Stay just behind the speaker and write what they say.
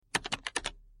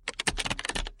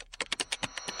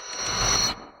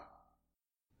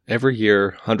Every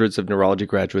year, hundreds of neurology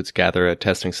graduates gather at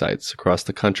testing sites across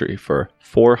the country for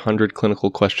 400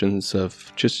 clinical questions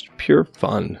of just pure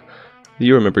fun.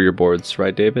 You remember your boards,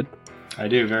 right, David? I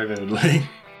do, very vividly.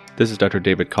 This is Dr.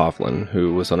 David Coughlin,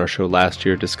 who was on our show last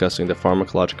year discussing the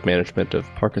pharmacologic management of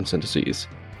Parkinson's disease.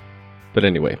 But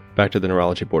anyway, back to the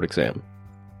neurology board exam.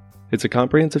 It's a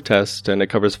comprehensive test, and it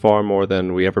covers far more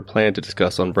than we ever planned to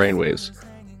discuss on BrainWaves.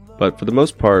 But for the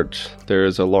most part, there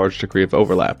is a large degree of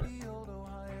overlap.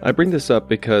 I bring this up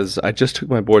because I just took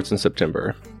my boards in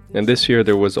September, and this year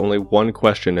there was only one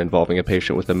question involving a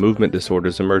patient with a movement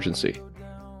disorders emergency.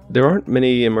 There aren't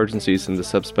many emergencies in the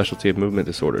subspecialty of movement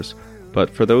disorders, but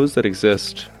for those that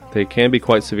exist, they can be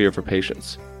quite severe for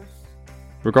patients.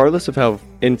 Regardless of how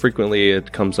infrequently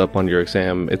it comes up on your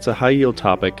exam, it's a high-yield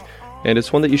topic, and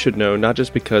it's one that you should know not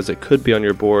just because it could be on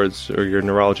your boards or your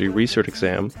neurology research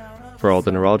exam, for all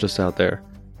the neurologists out there.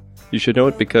 You should know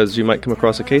it because you might come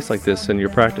across a case like this in your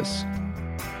practice.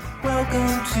 Welcome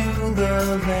to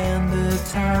the land that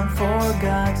time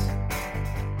forgot.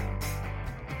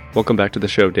 Welcome back to the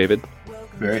show, David.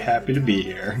 Very happy to be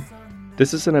here.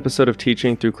 This is an episode of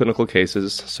Teaching Through Clinical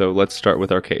Cases, so let's start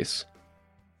with our case.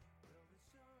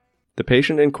 The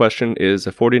patient in question is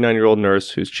a 49-year-old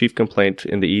nurse whose chief complaint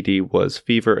in the ED was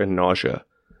fever and nausea.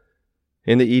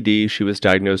 In the ED, she was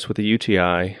diagnosed with a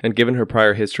UTI, and given her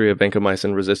prior history of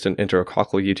vancomycin-resistant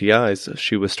enterococcal UTIs,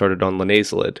 she was started on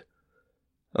linezolid.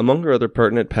 Among her other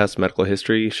pertinent past medical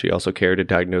history, she also carried a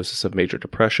diagnosis of major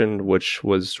depression, which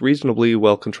was reasonably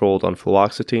well controlled on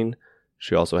fluoxetine.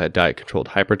 She also had diet-controlled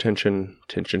hypertension,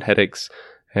 tension headaches,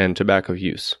 and tobacco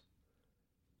use.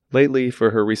 Lately, for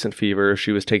her recent fever,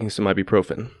 she was taking some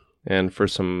ibuprofen, and for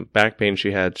some back pain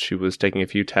she was taking a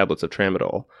few tablets of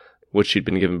tramadol, which she'd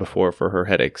been given before for her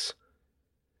headaches.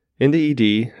 In the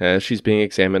ED, as she's being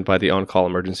examined by the on-call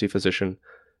emergency physician,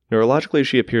 neurologically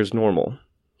she appears normal.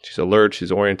 She's alert,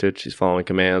 she's oriented, she's following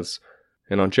commands,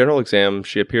 and on general exam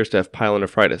she appears to have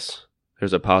pyelonephritis.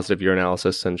 There's a positive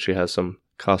urinalysis and she has some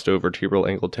costovertebral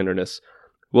angle tenderness.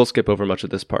 We'll skip over much of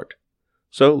this part.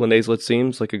 So linezolid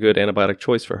seems like a good antibiotic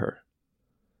choice for her.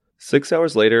 6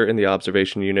 hours later in the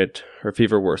observation unit, her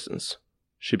fever worsens.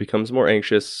 She becomes more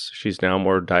anxious, she's now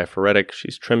more diaphoretic,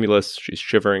 she's tremulous, she's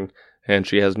shivering, and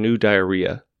she has new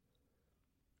diarrhea.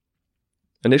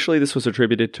 Initially this was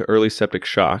attributed to early septic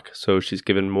shock, so she's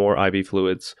given more IV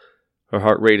fluids. Her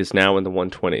heart rate is now in the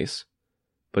 120s.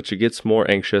 But she gets more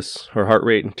anxious, her heart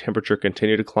rate and temperature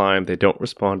continue to climb, they don't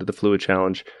respond to the fluid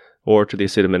challenge or to the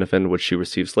acetaminophen which she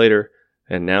receives later,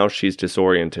 and now she's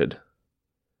disoriented.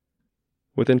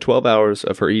 Within 12 hours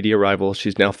of her ED arrival,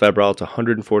 she's now febrile to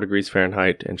 104 degrees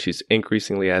Fahrenheit, and she's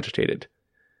increasingly agitated.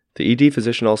 The ED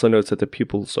physician also notes that the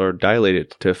pupils are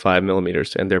dilated to 5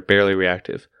 millimeters, and they're barely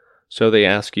reactive. So they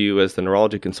ask you, as the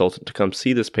neurology consultant, to come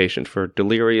see this patient for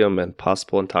delirium and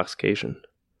possible intoxication.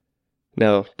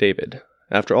 Now, David,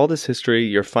 after all this history,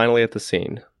 you're finally at the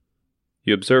scene.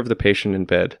 You observe the patient in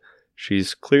bed.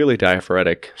 She's clearly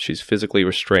diaphoretic, she's physically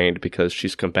restrained because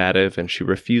she's combative, and she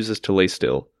refuses to lay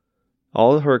still.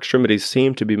 All of her extremities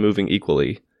seem to be moving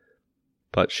equally,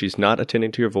 but she's not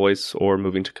attending to your voice or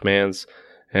moving to commands,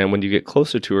 and when you get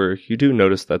closer to her, you do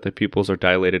notice that the pupils are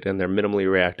dilated and they're minimally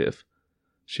reactive.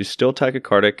 She's still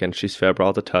tachycardic and she's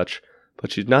febrile to touch,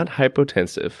 but she's not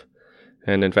hypotensive,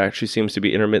 and in fact she seems to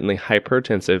be intermittently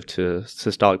hypertensive to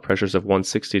systolic pressures of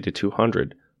 160 to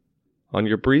 200. On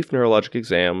your brief neurologic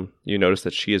exam, you notice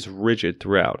that she is rigid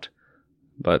throughout,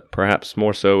 but perhaps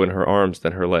more so in her arms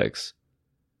than her legs.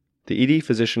 The ED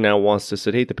physician now wants to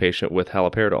sedate the patient with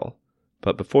haloperidol,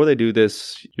 but before they do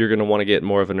this, you're going to want to get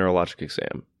more of a neurologic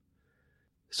exam.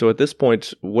 So at this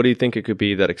point, what do you think it could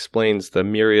be that explains the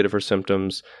myriad of her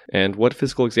symptoms, and what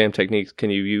physical exam techniques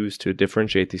can you use to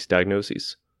differentiate these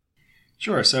diagnoses?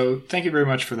 Sure. So thank you very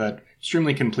much for that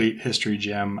extremely complete history,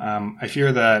 Jim. I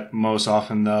fear that most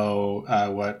often, though,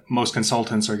 what most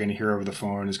consultants are going to hear over the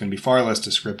phone is going to be far less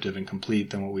descriptive and complete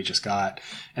than what we just got.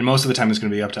 And most of the time it's going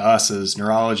to be up to us as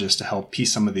neurologists to help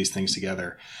piece some of these things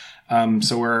together.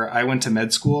 So where I went to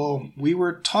med school, we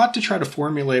were taught to try to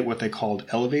formulate what they called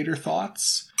elevator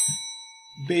thoughts.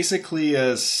 Basically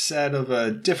a set of a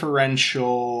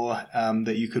differential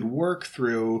that you could work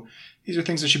through. These are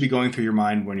things that should be going through your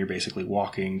mind when you're basically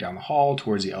walking down the hall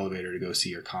towards the elevator to go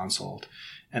see your consult.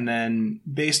 And then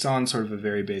based on sort of a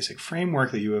very basic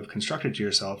framework that you have constructed to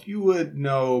yourself, you would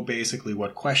know basically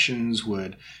what questions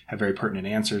would have very pertinent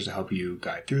answers to help you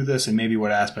guide through this, and maybe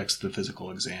what aspects of the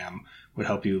physical exam would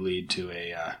help you lead to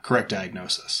a correct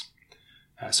diagnosis.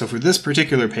 So for this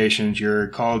particular patient, you're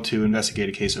called to investigate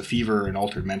a case of fever and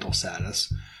altered mental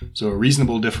status. So a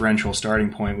reasonable differential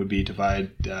starting point would be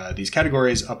divide these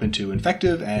categories up into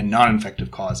infective and non-infective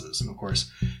causes. And of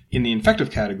course, in the infective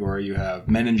category, you have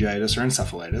meningitis or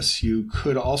encephalitis. You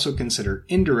could also consider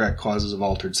indirect causes of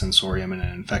altered sensorium in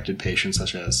an infected patient,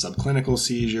 such as subclinical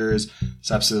seizures,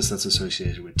 sepsis that's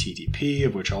associated with TTP,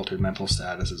 of which altered mental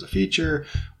status is a feature,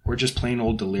 or just plain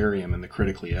old delirium in the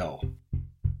critically ill.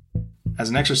 As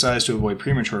an exercise to avoid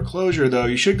premature closure, though,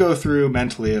 you should go through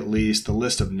mentally at least the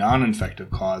list of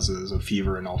non-infective causes of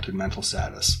fever and altered mental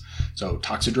status. So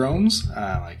toxidromes,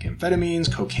 like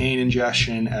amphetamines, cocaine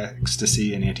ingestion,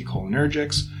 ecstasy, and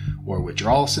anticholinergics, or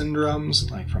withdrawal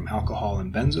syndromes, like from alcohol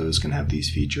and benzos, can have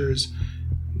these features.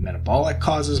 Metabolic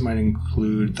causes might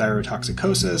include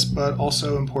thyrotoxicosis, but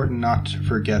also important not to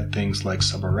forget things like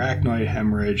subarachnoid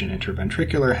hemorrhage and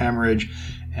interventricular hemorrhage,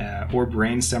 or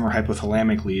brainstem or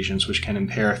hypothalamic lesions, which can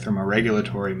impair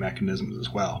thermoregulatory mechanisms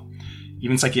as well.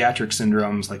 Even psychiatric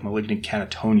syndromes like malignant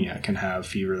catatonia can have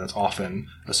fever that's often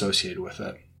associated with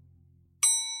it.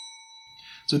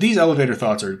 So these elevator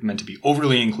thoughts are meant to be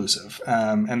overly inclusive,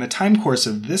 and the time course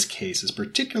of this case is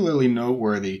particularly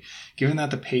noteworthy given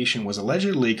that the patient was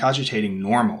allegedly cogitating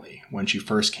normally when she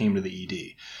first came to the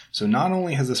ED. So not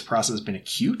only has this process been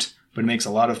acute, but it makes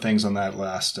a lot of things on that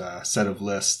last set of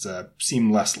lists seem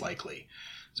less likely.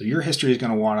 So your history is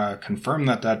going to want to confirm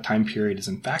that that time period is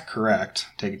in fact correct,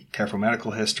 take careful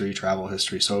medical history, travel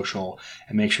history, social,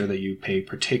 and make sure that you pay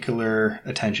particular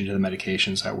attention to the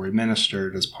medications that were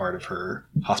administered as part of her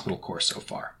hospital course so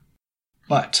far.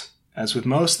 But, as with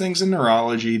most things in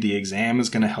neurology, the exam is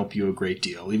going to help you a great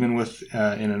deal, even with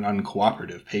in an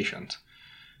uncooperative patient.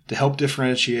 To help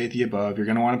differentiate the above, you're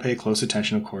going to want to pay close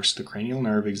attention, of course, to the cranial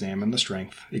nerve exam and the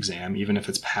strength exam, even if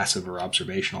it's passive or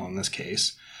observational in this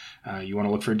case. You want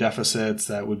to look for deficits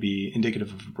that would be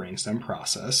indicative of a brainstem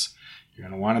process. You're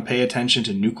going to want to pay attention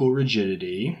to nuchal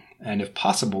rigidity, and if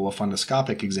possible, a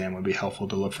fundoscopic exam would be helpful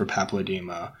to look for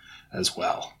papilledema as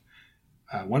well.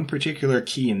 One particular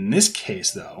key in this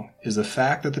case, though, is the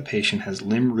fact that the patient has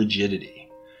limb rigidity,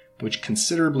 which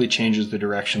considerably changes the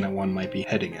direction that one might be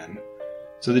heading in.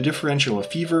 So the differential of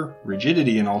fever,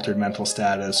 rigidity, and altered mental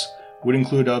status would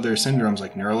include other syndromes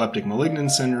like neuroleptic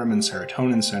malignant syndrome and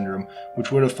serotonin syndrome,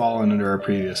 which would have fallen under our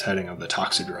previous heading of the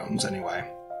toxidromes anyway.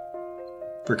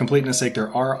 For completeness sake,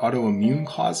 there are autoimmune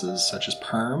causes, such as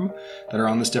PERM, that are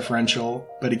on this differential,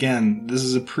 but again, this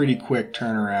is a pretty quick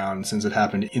turnaround since it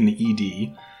happened in the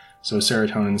ED, so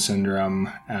serotonin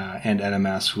syndrome and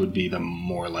NMS would be the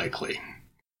more likely.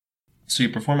 So you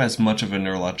perform as much of a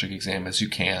neurologic exam as you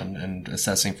can, and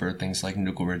assessing for things like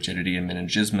nuchal rigidity and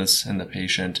meningismus in the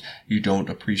patient. You don't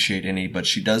appreciate any, but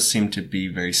she does seem to be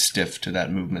very stiff to that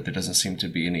movement. There doesn't seem to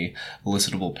be any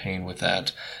elicitable pain with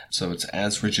that. So it's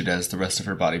as rigid as the rest of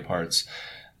her body parts.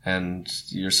 And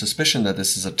your suspicion that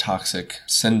this is a toxic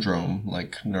syndrome,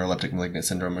 like neuroleptic malignant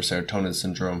syndrome or serotonin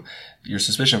syndrome, your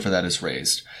suspicion for that is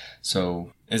raised.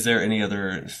 So is there any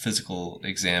other physical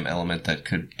exam element that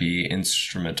could be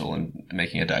instrumental in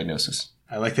making a diagnosis?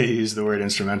 I like that you use the word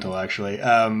instrumental, actually.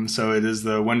 So it is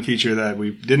the one feature that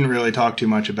we didn't really talk too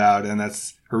much about, and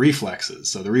that's her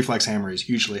reflexes. So the reflex hammer is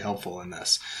hugely helpful in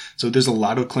this. So there's a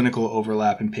lot of clinical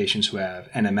overlap in patients who have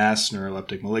NMS,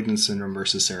 neuroleptic malignant syndrome,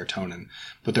 versus serotonin.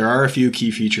 But there are a few key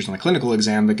features on the clinical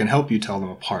exam that can help you tell them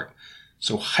apart.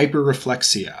 So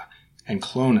hyperreflexia and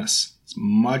clonus is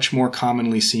much more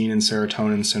commonly seen in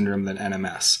serotonin syndrome than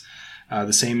NMS.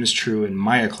 The same is true in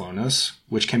myoclonus,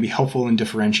 which can be helpful in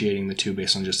differentiating the two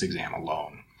based on just exam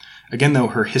alone. Again, though,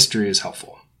 her history is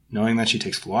helpful. Knowing that she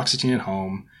takes fluoxetine at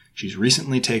home, she's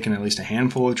recently taken at least a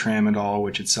handful of tramadol,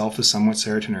 which itself is somewhat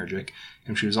serotonergic,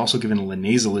 and she was also given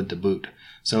linezolid to boot.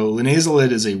 So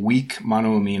linezolid is a weak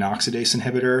monoamine oxidase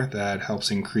inhibitor that helps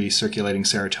increase circulating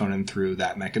serotonin through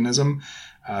that mechanism.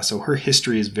 So her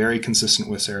history is very consistent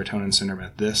with serotonin syndrome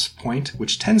at this point,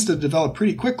 which tends to develop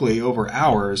pretty quickly over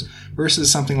hours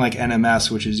versus something like NMS,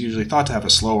 which is usually thought to have a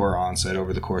slower onset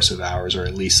over the course of hours or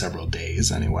at least several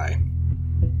days anyway.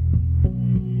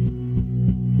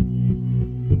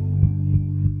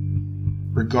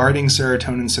 Regarding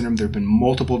serotonin syndrome, there have been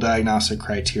multiple diagnostic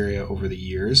criteria over the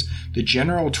years. The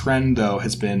general trend, though,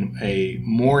 has been a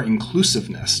more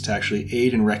inclusiveness to actually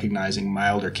aid in recognizing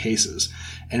milder cases.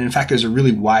 And in fact, there's a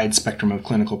really wide spectrum of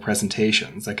clinical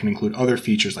presentations that can include other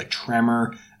features like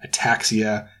tremor,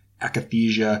 ataxia,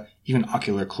 akathisia, even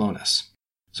ocular clonus.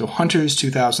 So Hunter's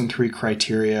 2003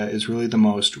 criteria is really the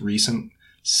most recent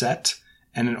set,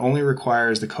 and it only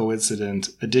requires the coincident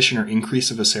addition or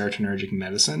increase of a serotonergic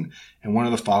medicine and one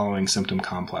of the following symptom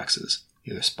complexes: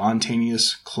 either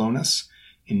spontaneous clonus,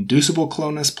 inducible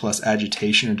clonus plus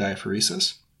agitation or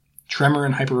diaphoresis, tremor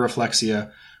and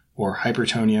hyperreflexia, or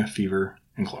hypertonia, fever,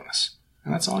 and clonus.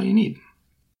 And that's all you need.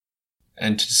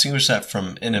 And to distinguish that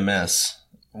from NMS,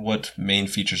 what main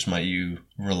features might you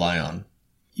rely on?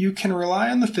 You can rely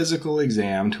on the physical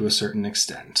exam to a certain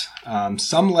extent.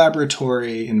 Some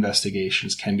laboratory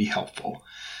investigations can be helpful.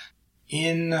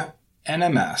 In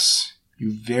NMS,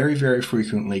 you very, very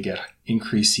frequently get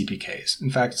increased CPKs. In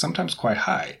fact, sometimes quite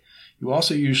high. You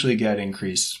also usually get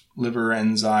increased liver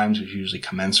enzymes, which is usually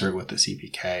commensurate with the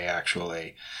CPK,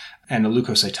 actually, and a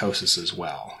leukocytosis as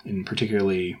well. In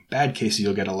particularly bad cases,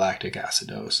 you'll get a lactic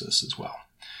acidosis as well.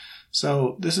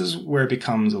 So this is where it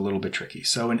becomes a little bit tricky.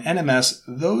 So in NMS,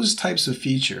 those types of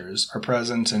features are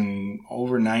present in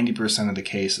over 90% of the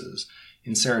cases.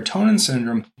 In serotonin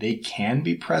syndrome, they can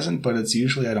be present, but it's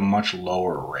usually at a much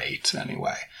lower rate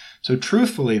anyway. So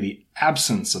truthfully, the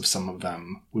absence of some of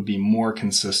them would be more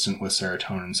consistent with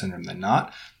serotonin syndrome than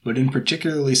not. But in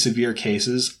particularly severe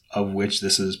cases, of which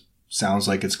sounds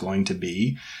like it's going to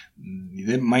be,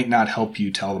 it might not help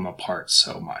you tell them apart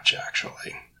so much,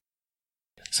 actually.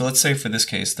 So let's say for this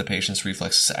case, the patient's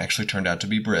reflexes actually turned out to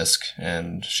be brisk,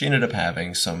 and she ended up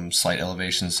having some slight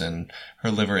elevations in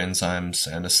her liver enzymes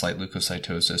and a slight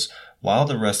leukocytosis. While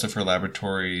the rest of her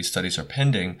laboratory studies are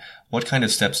pending, what kind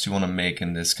of steps do you want to make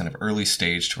in this kind of early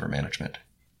stage to her management?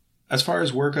 As far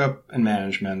as workup and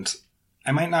management,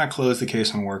 I might not close the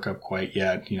case on workup quite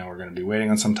yet. We're going to be waiting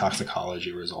on some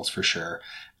toxicology results for sure.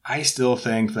 I still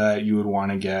think that you would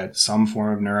want to get some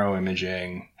form of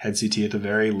neuroimaging, head CT at the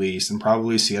very least, and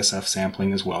probably CSF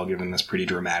sampling as well, given this pretty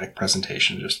dramatic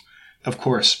presentation. Just, of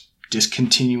course,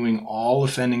 discontinuing all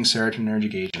offending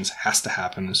serotonergic agents has to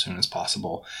happen as soon as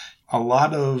possible. A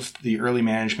lot of the early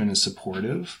management is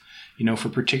supportive. For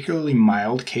particularly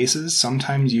mild cases,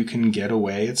 sometimes you can get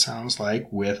away, it sounds like,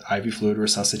 with IV fluid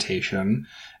resuscitation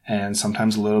and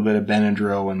sometimes a little bit of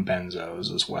Benadryl and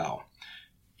benzos as well.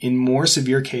 In more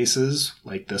severe cases,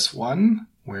 like this one,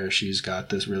 where she's got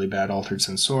this really bad altered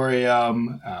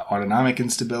sensorium, autonomic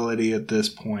instability at this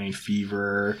point,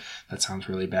 fever, that sounds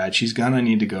really bad, she's going to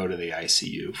need to go to the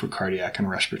ICU for cardiac and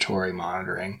respiratory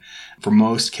monitoring. For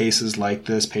most cases like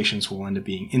this, patients will end up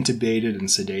being intubated and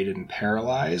sedated and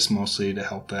paralyzed, mostly to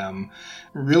help them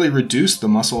really reduce the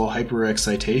muscle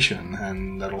hyperexcitation,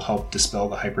 and that'll help dispel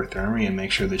the hyperthermia and make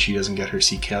sure that she doesn't get her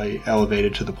CK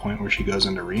elevated to the point where she goes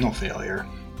into renal failure.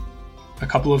 A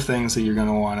couple of things that you're going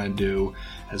to want to do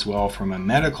as well from a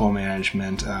medical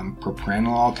management.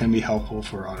 Propranolol can be helpful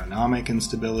for autonomic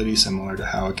instability, similar to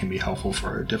how it can be helpful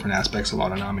for different aspects of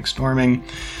autonomic storming.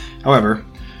 However,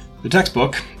 the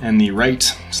textbook and the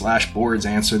right/board's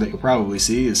answer that you'll probably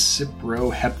see is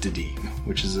cyproheptadine,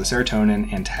 which is a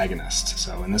serotonin antagonist.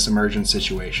 So in this emergent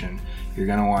situation, you're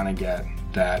going to want to get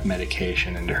that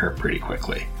medication into her pretty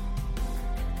quickly.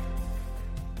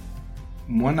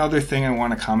 One other thing I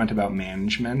want to comment about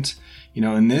management,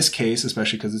 in this case,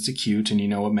 especially because it's acute and you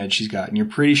know what med she's got, and you're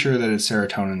pretty sure that it's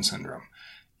serotonin syndrome.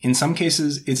 In some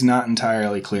cases, it's not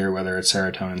entirely clear whether it's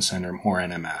serotonin syndrome or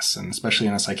NMS, and especially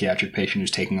in a psychiatric patient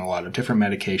who's taking a lot of different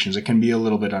medications, it can be a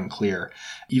little bit unclear.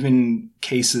 Even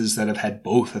cases that have had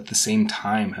both at the same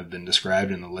time have been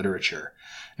described in the literature.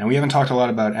 Now, we haven't talked a lot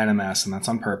about NMS, and that's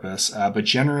on purpose, but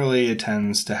generally it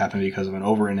tends to happen because of an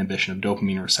overinhibition of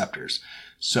dopamine receptors.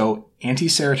 So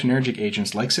anti-serotonergic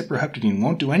agents like cyproheptadine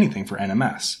won't do anything for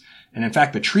NMS. And in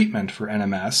fact, the treatment for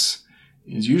NMS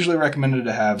is usually recommended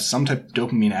to have some type of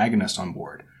dopamine agonist on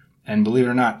board. And believe it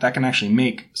or not, that can actually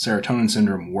make serotonin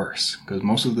syndrome worse, because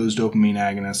most of those dopamine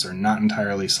agonists are not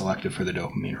entirely selective for the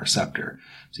dopamine receptor.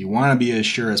 So you want to be as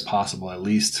sure as possible, at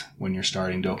least when you're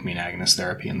starting dopamine agonist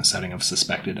therapy in the setting of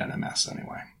suspected NMS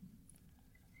anyway.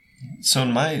 So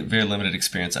in my very limited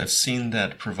experience, I've seen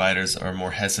that providers are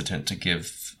more hesitant to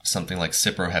give something like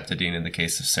cyproheptadine in the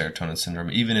case of serotonin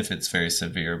syndrome, even if it's very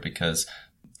severe, because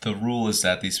the rule is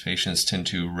that these patients tend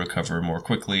to recover more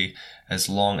quickly as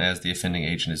long as the offending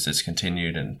agent is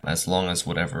discontinued and as long as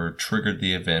whatever triggered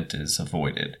the event is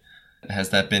avoided.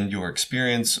 Has that been your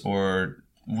experience, or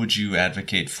would you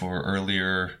advocate for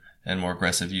earlier and more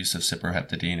aggressive use of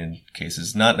cyproheptadine in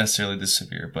cases not necessarily this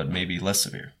severe, but maybe less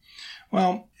severe?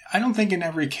 Well, I don't think in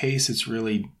every case it's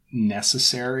really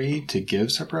necessary to give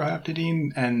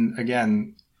cyproheptadine. And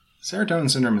again, serotonin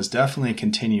syndrome is definitely a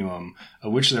continuum,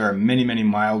 of which there are many, many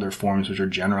milder forms which are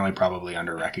generally probably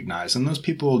under-recognized. And those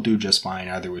people do just fine,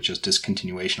 either with just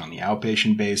discontinuation on the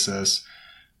outpatient basis,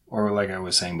 or like I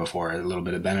was saying before, a little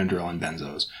bit of Benadryl and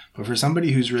benzos. But for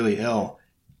somebody who's really ill,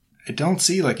 I don't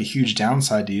see like a huge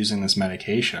downside to using this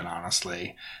medication,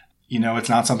 honestly. It's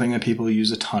not something that people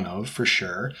use a ton of, for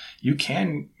sure. You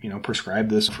can, prescribe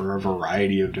this for a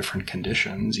variety of different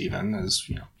conditions, even as,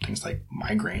 things like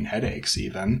migraine headaches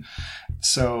even.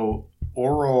 So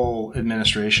oral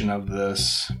administration of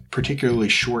this particularly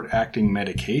short-acting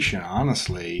medication,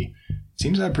 honestly,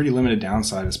 seems to have pretty limited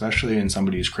downside, especially in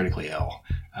somebody who's critically ill.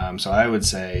 So I would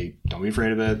say, don't be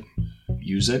afraid of it.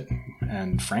 Use it.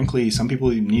 And frankly, some people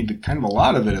need kind of a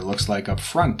lot of it looks like, up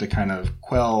front to kind of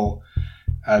quell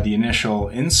the initial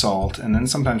insult, and then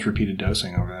sometimes repeated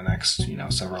dosing over the next,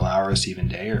 several hours to even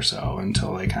day or so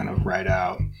until they kind of ride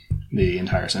out the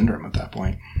entire syndrome at that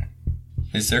point.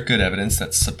 Is there good evidence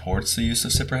that supports the use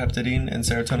of cipraheptadine in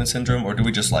serotonin syndrome, or do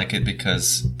we just like it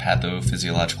because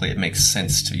pathophysiologically it makes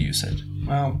sense to use it?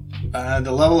 Well,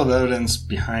 the level of evidence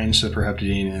behind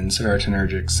cipraheptadine in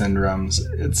serotonergic syndromes,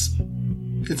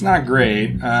 it's not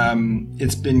great.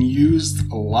 It's been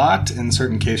used a lot in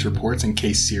certain case reports and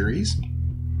case series.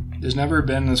 There's never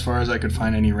been, as far as I could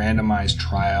find, any randomized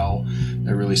trial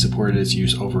that really supported its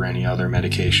use over any other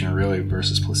medication, or really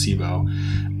versus placebo.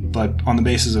 But on the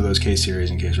basis of those case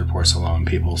series and case reports alone,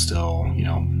 people still,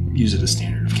 use it as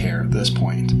standard of care at this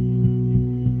point.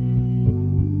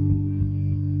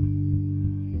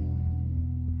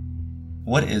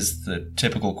 What is the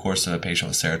typical course of a patient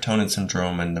with serotonin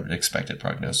syndrome and the expected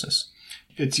prognosis?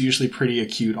 It's usually pretty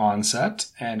acute onset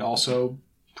and also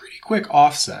pretty quick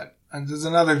offset. And there's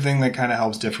another thing that kind of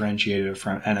helps differentiate it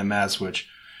from NMS, which,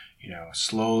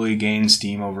 slowly gains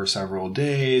steam over several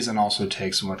days and also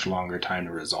takes a much longer time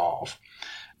to resolve.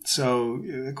 So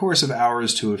the course of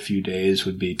hours to a few days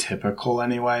would be typical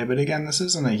anyway. But again, this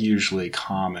isn't a hugely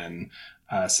common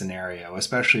scenario,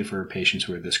 especially for patients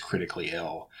who are this critically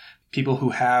ill. People who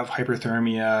have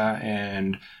hyperthermia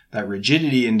and that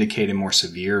rigidity indicate a more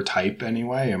severe type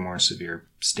anyway, a more severe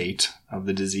state of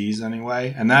the disease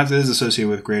anyway. And that is associated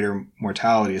with greater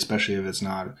mortality, especially if it's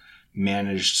not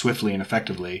managed swiftly and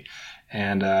effectively.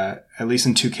 And at least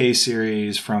in two case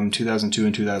series from 2002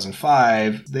 and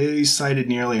 2005, they cited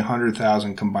nearly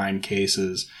 100,000 combined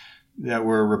cases that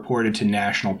were reported to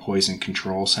national poison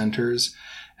control centers.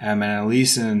 And at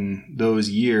least in those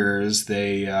years,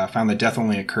 they found that death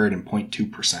only occurred in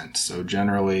 0.2%. So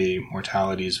generally,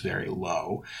 mortality is very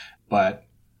low. But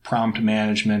prompt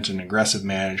management and aggressive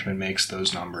management makes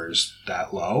those numbers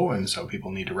that low. And so people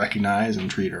need to recognize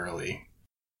and treat early.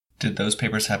 Did those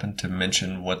papers happen to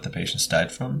mention what the patients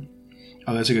died from?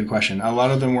 Oh, that's a good question. A lot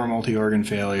of them were multi-organ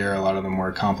failure. A lot of them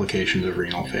were complications of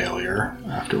renal failure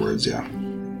afterwards, yeah.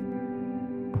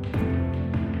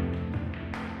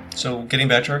 So getting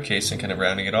back to our case and kind of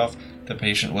rounding it off, the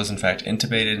patient was in fact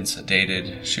intubated and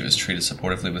sedated. She was treated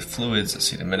supportively with fluids,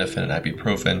 acetaminophen and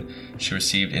ibuprofen. She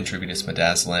received intravenous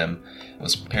midazolam,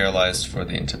 was paralyzed for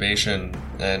the intubation,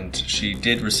 and she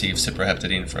did receive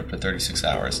cipraheptadine for up to 36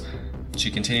 hours. She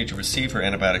continued to receive her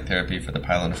antibiotic therapy for the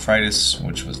pyelonephritis,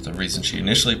 which was the reason she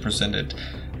initially presented,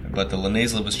 but the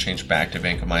linezolid was changed back to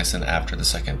vancomycin after the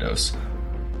second dose.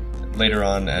 Later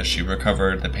on, as she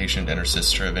recovered, the patient and her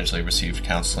sister eventually received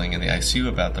counseling in the ICU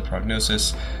about the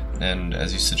prognosis, and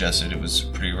as you suggested, it was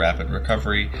pretty rapid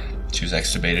recovery. She was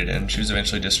extubated, and she was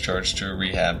eventually discharged to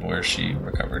rehab where she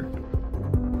recovered.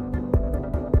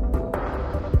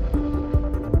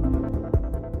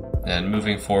 And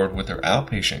moving forward with her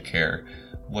outpatient care,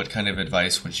 what kind of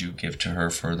advice would you give to her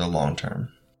for the long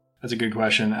term? That's a good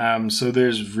question. So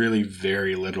there's really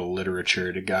very little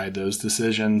literature to guide those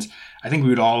decisions. I think we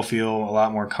would all feel a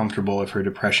lot more comfortable if her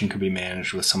depression could be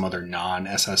managed with some other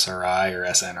non-SSRI or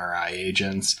SNRI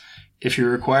agents. If she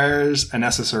requires an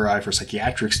SSRI for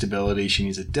psychiatric stability, she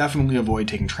needs to definitely avoid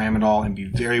taking tramadol and be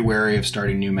very wary of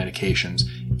starting new medications,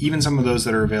 even some of those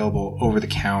that are available over the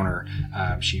counter.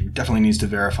 She definitely needs to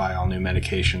verify all new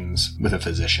medications with a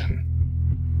physician.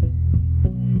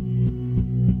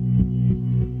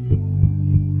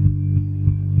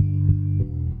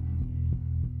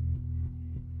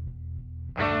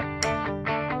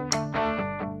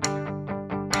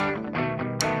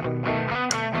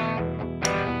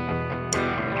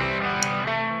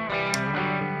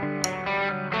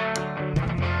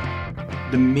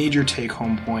 The major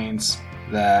take-home points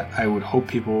that I would hope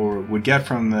people would get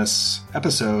from this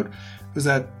episode was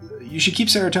that you should keep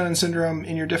serotonin syndrome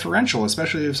in your differential,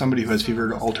 especially if somebody who has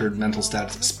fever-altered mental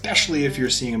status, especially if you're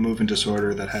seeing a movement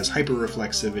disorder that has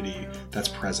hyperreflexivity that's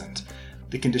present.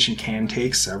 The condition can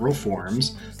take several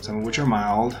forms, some of which are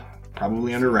mild,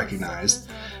 probably under-recognized,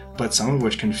 but some of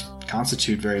which can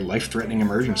constitute very life-threatening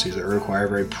emergencies that require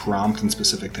very prompt and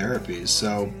specific therapies.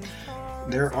 So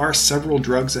there are several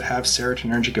drugs that have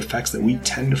serotonergic effects that we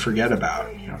tend to forget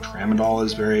about. Tramadol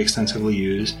is very extensively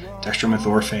used,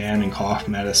 dextromethorphan in cough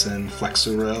medicine,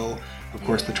 Flexeril, Of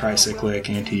course, the tricyclic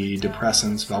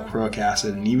antidepressants, valproic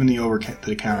acid, and even the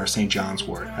over-the-counter St. John's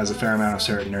wort has a fair amount of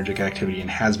serotonergic activity and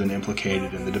has been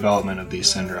implicated in the development of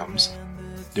these syndromes.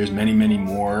 There's many, many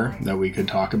more that we could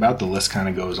talk about. The list kind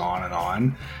of goes on and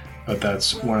on, but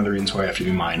that's one of the reasons why I have to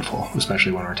be mindful,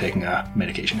 especially when we're taking a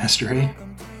medication history.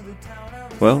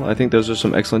 Well, I think those are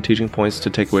some excellent teaching points to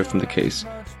take away from the case.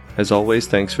 As always,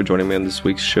 thanks for joining me on this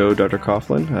week's show, Dr.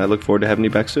 Coughlin. I look forward to having you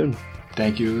back soon.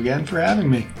 Thank you again for having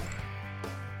me.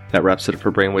 That wraps it up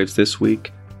for BrainWaves this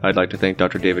week. I'd like to thank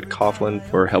Dr. David Coughlin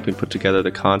for helping put together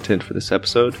the content for this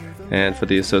episode, and for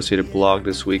the associated blog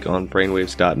this week on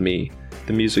brainwaves.me.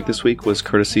 The music this week was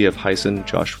courtesy of Hyson,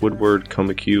 Josh Woodward,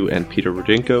 Komaku, and Peter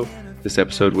Rodinko. This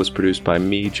episode was produced by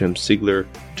me, Jim Siegler.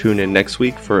 Tune in next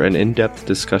week for an in-depth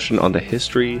discussion on the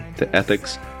history, the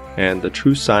ethics, and the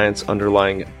true science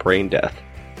underlying brain death.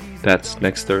 That's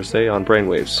next Thursday on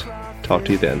BrainWaves. Talk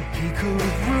to you then. He could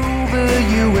rule the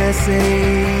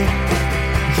USA.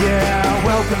 Yeah,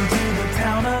 welcome to